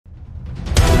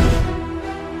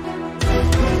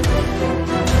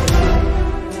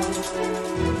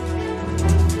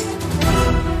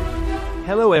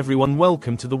Hello everyone,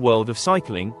 welcome to the world of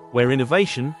cycling, where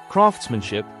innovation,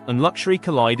 craftsmanship, and luxury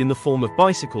collide in the form of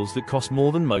bicycles that cost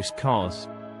more than most cars.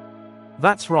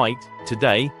 That's right,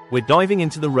 today, we're diving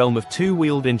into the realm of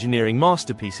two-wheeled engineering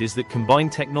masterpieces that combine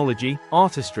technology,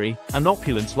 artistry, and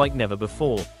opulence like never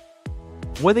before.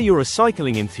 Whether you're a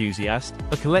cycling enthusiast,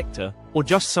 a collector, or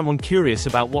just someone curious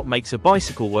about what makes a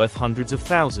bicycle worth hundreds of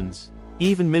thousands,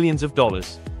 even millions of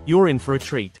dollars, you're in for a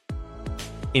treat.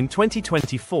 In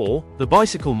 2024, the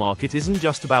bicycle market isn't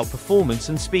just about performance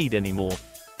and speed anymore.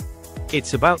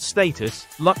 It's about status,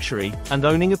 luxury, and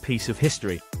owning a piece of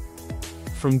history.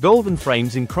 From golden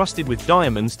frames encrusted with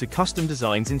diamonds to custom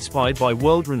designs inspired by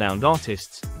world-renowned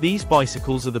artists, these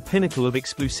bicycles are the pinnacle of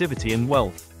exclusivity and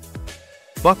wealth.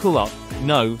 Buckle up,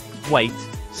 no, wait,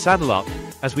 saddle up,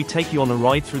 as we take you on a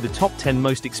ride through the top 10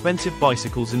 most expensive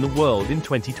bicycles in the world in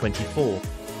 2024.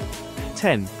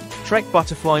 10. Trek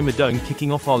Butterfly Madone.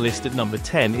 Kicking off our list at number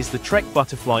 10 is the Trek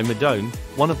Butterfly Madone,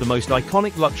 one of the most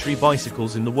iconic luxury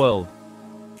bicycles in the world.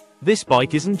 This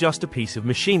bike isn't just a piece of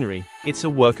machinery, it's a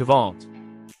work of art.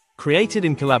 Created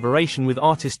in collaboration with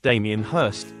artist Damien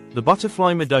Hirst, the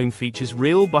Butterfly Madone features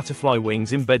real butterfly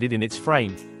wings embedded in its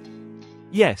frame.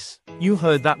 Yes, you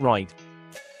heard that right.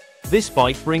 This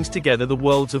bike brings together the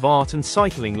worlds of art and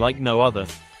cycling like no other.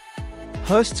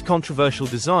 Hirst's controversial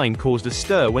design caused a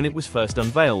stir when it was first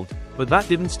unveiled, but that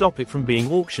didn't stop it from being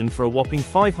auctioned for a whopping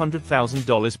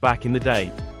 $500,000 back in the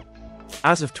day.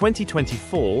 As of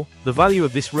 2024, the value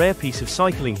of this rare piece of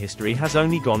cycling history has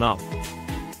only gone up,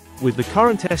 with the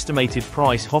current estimated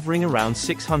price hovering around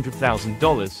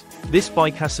 $600,000. This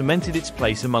bike has cemented its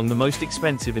place among the most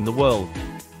expensive in the world.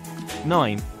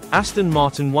 9. Aston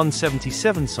Martin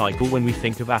 177 cycle. When we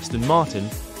think of Aston Martin,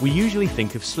 we usually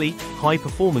think of sleek,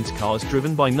 high-performance cars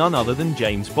driven by none other than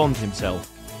James Bond himself.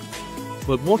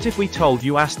 But what if we told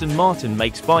you Aston Martin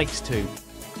makes bikes too?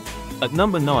 At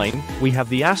number 9, we have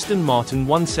the Aston Martin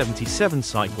 177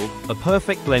 cycle, a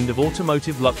perfect blend of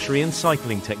automotive luxury and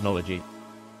cycling technology.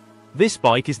 This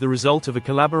bike is the result of a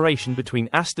collaboration between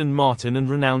Aston Martin and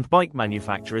renowned bike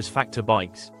manufacturers Factor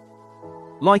Bikes.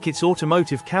 Like its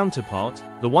automotive counterpart,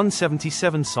 the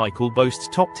 177 cycle boasts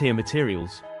top-tier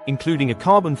materials, including a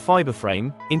carbon fiber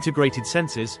frame, integrated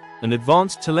sensors, and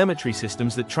advanced telemetry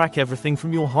systems that track everything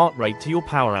from your heart rate to your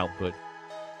power output.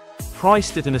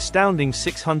 Priced at an astounding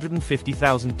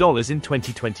 $650,000 in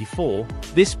 2024,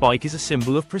 this bike is a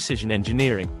symbol of precision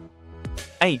engineering.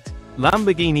 8.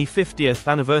 Lamborghini 50th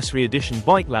Anniversary Edition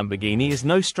bike. Lamborghini is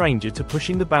no stranger to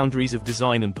pushing the boundaries of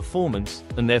design and performance,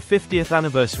 and their 50th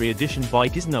Anniversary Edition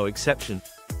bike is no exception.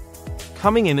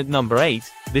 Coming in at number 8,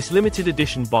 this limited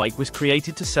edition bike was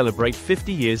created to celebrate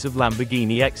 50 years of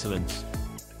Lamborghini excellence.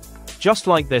 Just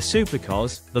like their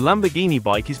supercars, the Lamborghini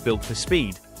bike is built for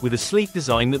speed, with a sleek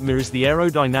design that mirrors the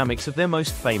aerodynamics of their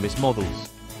most famous models.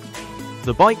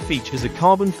 The bike features a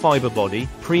carbon fiber body,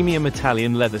 premium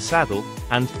Italian leather saddle,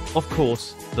 and, of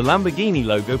course, the Lamborghini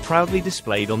logo proudly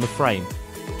displayed on the frame.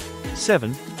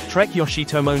 7. Trek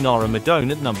Yoshitomo Nara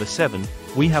Madone. At number 7,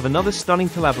 we have another stunning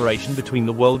collaboration between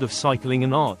the world of cycling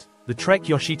and art, the Trek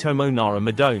Yoshitomo Nara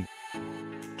Madone.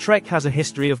 Trek has a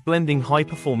history of blending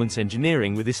high-performance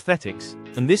engineering with aesthetics,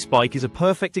 and this bike is a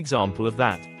perfect example of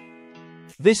that.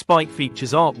 This bike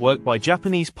features artwork by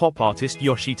Japanese pop artist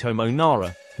Yoshitomo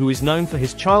Nara, who is known for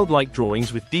his childlike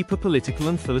drawings with deeper political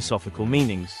and philosophical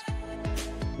meanings.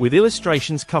 With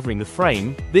illustrations covering the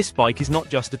frame, this bike is not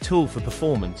just a tool for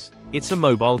performance, it's a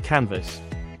mobile canvas.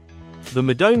 The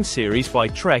Madone series by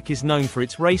Trek is known for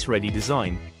its race-ready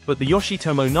design, but the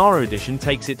Yoshitomo Nara edition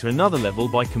takes it to another level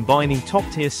by combining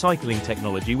top-tier cycling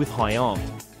technology with high art.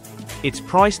 It's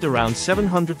priced around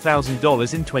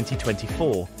 $700,000 in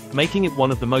 2024, making it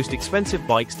one of the most expensive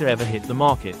bikes to ever hit the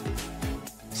market.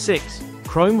 6.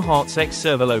 Chrome Hearts X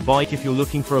Cervelo bike. If you're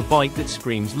looking for a bike that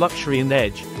screams luxury and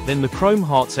edge, then the Chrome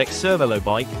Hearts X Cervelo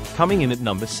bike, coming in at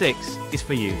number 6, is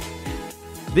for you.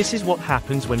 This is what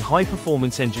happens when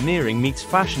high-performance engineering meets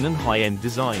fashion and high-end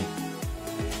design.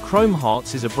 Chrome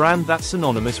Hearts is a brand that's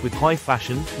synonymous with high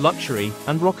fashion, luxury,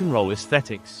 and rock and roll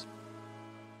aesthetics.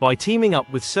 By teaming up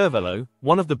with Cervelo,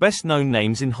 one of the best-known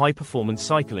names in high-performance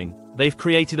cycling, they've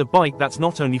created a bike that's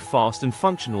not only fast and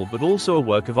functional but also a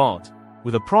work of art.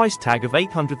 With a price tag of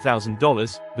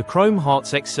 $800,000, the Chrome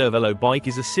Hearts X Cervelo bike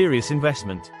is a serious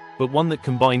investment, but one that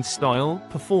combines style,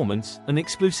 performance, and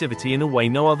exclusivity in a way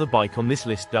no other bike on this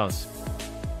list does.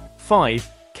 5.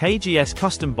 KGS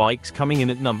Custom Bikes. Coming in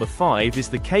at number 5 is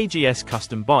the KGS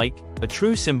Custom Bike, a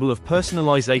true symbol of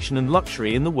personalization and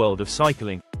luxury in the world of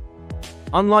cycling.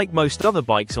 Unlike most other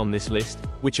bikes on this list,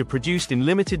 which are produced in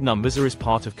limited numbers or as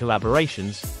part of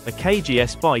collaborations, a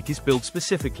KGS bike is built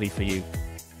specifically for you.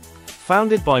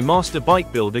 Founded by master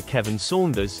bike builder Kevin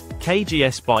Saunders,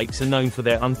 KGS bikes are known for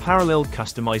their unparalleled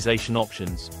customization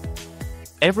options.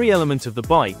 Every element of the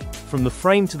bike, from the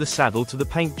frame to the saddle to the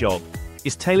paint job,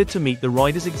 is tailored to meet the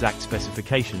rider's exact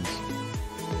specifications.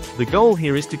 The goal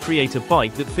here is to create a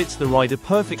bike that fits the rider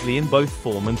perfectly in both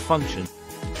form and function.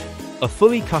 A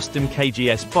fully custom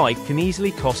KGS bike can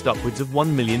easily cost upwards of $1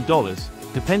 million,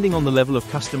 depending on the level of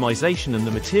customization and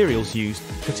the materials used,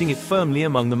 putting it firmly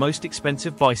among the most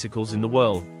expensive bicycles in the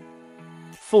world.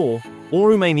 4.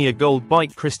 Oromania Gold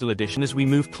Bike Crystal Edition. As we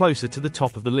move closer to the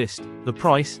top of the list, the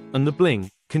price, and the bling,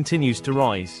 continues to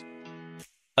rise.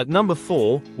 At number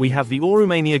 4, we have the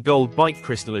Oromania Gold Bike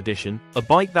Crystal Edition, a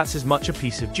bike that's as much a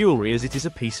piece of jewelry as it is a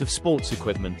piece of sports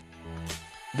equipment.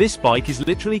 This bike is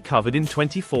literally covered in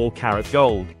 24-karat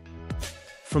gold.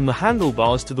 From the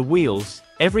handlebars to the wheels,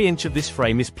 every inch of this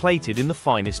frame is plated in the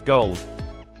finest gold.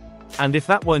 And if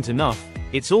that weren't enough,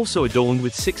 it's also adorned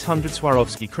with 600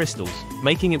 Swarovski crystals,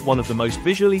 making it one of the most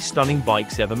visually stunning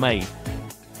bikes ever made.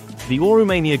 The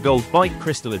Oromania Gold Bike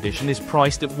Crystal Edition is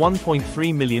priced at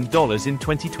 $1.3 million in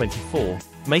 2024,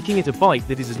 making it a bike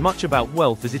that is as much about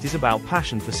wealth as it is about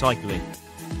passion for cycling.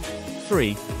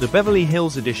 3. The Beverly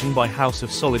Hills Edition by House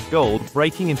of Solid Gold.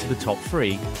 Breaking into the top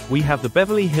 3, we have the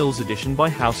Beverly Hills Edition by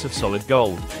House of Solid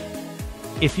Gold.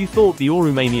 If you thought the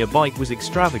Oromania bike was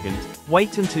extravagant,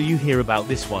 wait until you hear about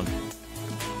this one.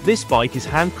 This bike is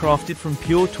handcrafted from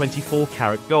pure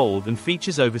 24-karat gold and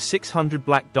features over 600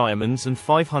 black diamonds and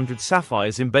 500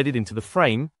 sapphires embedded into the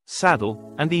frame,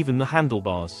 saddle, and even the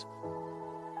handlebars.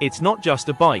 It's not just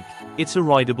a bike, it's a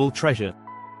rideable treasure.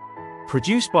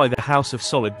 Produced by the House of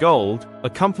Solid Gold, a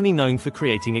company known for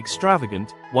creating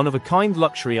extravagant, one-of-a-kind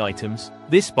luxury items,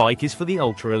 this bike is for the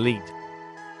ultra-elite.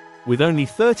 With only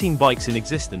 13 bikes in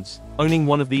existence, owning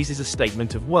one of these is a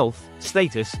statement of wealth,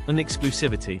 status, and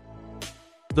exclusivity.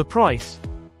 The price?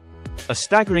 A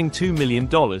staggering $2 million,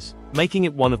 making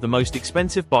it one of the most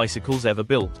expensive bicycles ever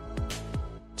built.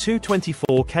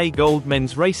 224K Gold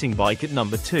Men's Racing Bike. At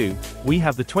number 2, we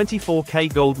have the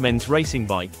 24K Gold Men's Racing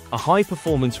Bike, a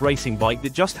high-performance racing bike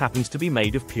that just happens to be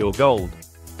made of pure gold.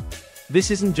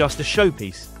 This isn't just a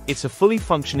showpiece, it's a fully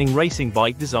functioning racing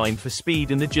bike designed for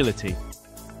speed and agility.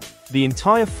 The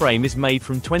entire frame is made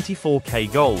from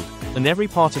 24K gold, and every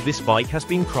part of this bike has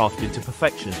been crafted to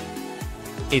perfection.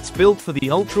 It's built for the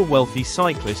ultra-wealthy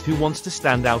cyclist who wants to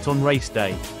stand out on race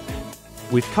day.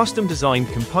 With custom-designed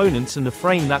components and a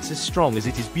frame that's as strong as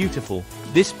it is beautiful,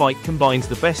 this bike combines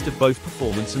the best of both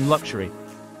performance and luxury.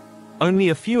 Only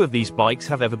a few of these bikes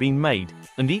have ever been made,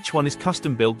 and each one is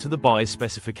custom-built to the buyer's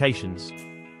specifications.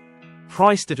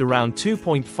 Priced at around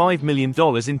 $2.5 million in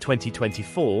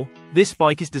 2024, this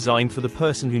bike is designed for the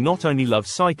person who not only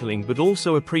loves cycling but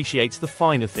also appreciates the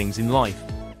finer things in life.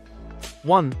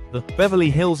 1. The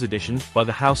Beverly Hills Edition by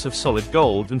the House of Solid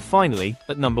Gold. And finally,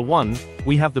 at number 1,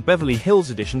 we have the Beverly Hills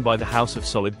Edition by the House of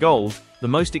Solid Gold, the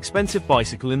most expensive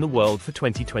bicycle in the world for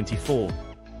 2024.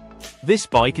 This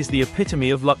bike is the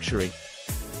epitome of luxury.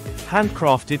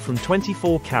 Handcrafted from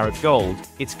 24-karat gold,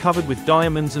 it's covered with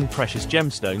diamonds and precious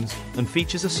gemstones, and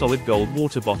features a solid gold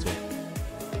water bottle.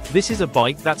 This is a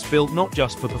bike that's built not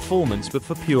just for performance but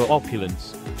for pure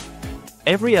opulence.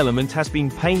 Every element has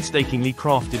been painstakingly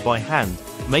crafted by hand,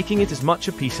 making it as much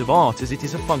a piece of art as it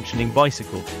is a functioning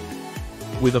bicycle.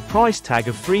 With a price tag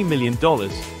of $3 million,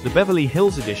 the Beverly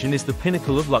Hills Edition is the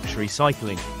pinnacle of luxury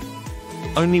cycling.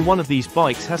 Only one of these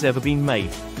bikes has ever been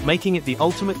made, making it the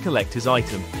ultimate collector's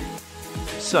item.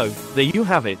 So, there you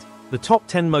have it, the top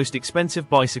 10 most expensive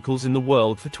bicycles in the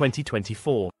world for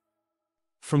 2024.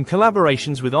 From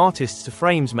collaborations with artists to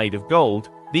frames made of gold,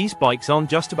 these bikes aren't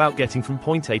just about getting from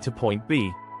point A to point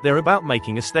B, they're about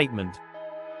making a statement.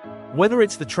 Whether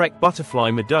it's the Trek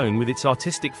Butterfly Madone with its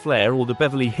artistic flair or the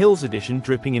Beverly Hills Edition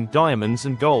dripping in diamonds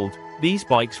and gold, these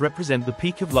bikes represent the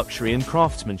peak of luxury and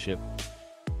craftsmanship.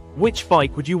 Which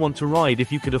bike would you want to ride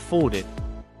if you could afford it?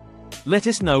 Let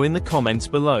us know in the comments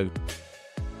below.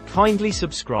 Kindly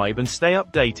subscribe and stay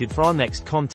updated for our next content.